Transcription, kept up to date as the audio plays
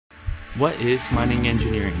What is mining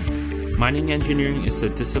engineering? Mining engineering is a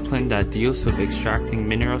discipline that deals with extracting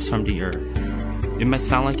minerals from the earth. It might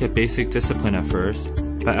sound like a basic discipline at first,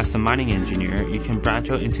 but as a mining engineer, you can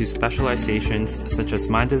branch out into specializations such as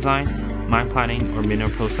mine design, mine planning, or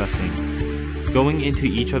mineral processing. Going into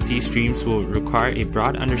each of these streams will require a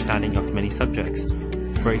broad understanding of many subjects.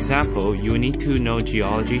 For example, you will need to know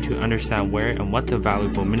geology to understand where and what the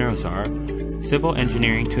valuable minerals are, civil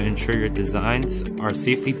engineering to ensure your designs are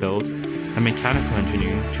safely built, and mechanical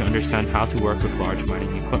engineering to understand how to work with large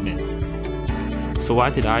mining equipment. So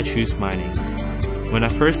why did I choose mining? When I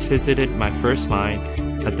first visited my first mine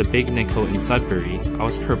at the Big Nickel in Sudbury, I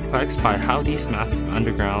was perplexed by how these massive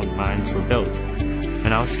underground mines were built,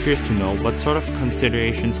 and I was curious to know what sort of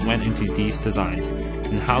considerations went into these designs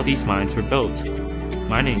and how these mines were built.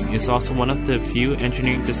 Mining is also one of the few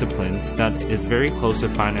engineering disciplines that is very close to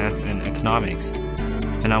finance and economics,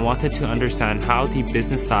 and I wanted to understand how the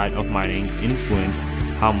business side of mining influenced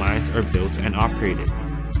how mines are built and operated.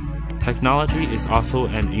 Technology is also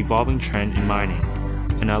an evolving trend in mining,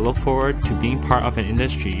 and I look forward to being part of an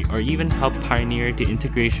industry or even help pioneer the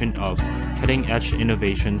integration of cutting-edge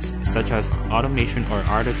innovations such as automation or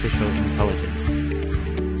artificial intelligence.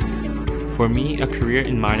 For me, a career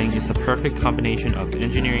in mining is the perfect combination of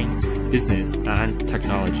engineering, business, and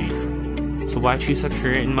technology. So why choose a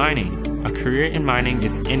career in mining? A career in mining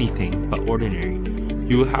is anything but ordinary.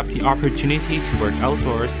 You will have the opportunity to work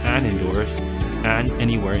outdoors and indoors, and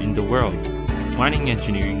anywhere in the world. Mining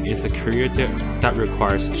engineering is a career that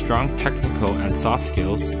requires strong technical and soft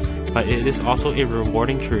skills, but it is also a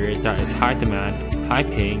rewarding career that is high demand, high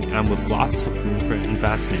paying, and with lots of room for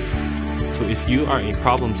advancement. So if you are a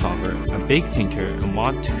problem solver, a big thinker, and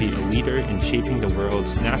want to be a leader in shaping the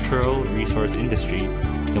world's natural resource industry,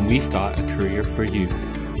 then we've got a career for you.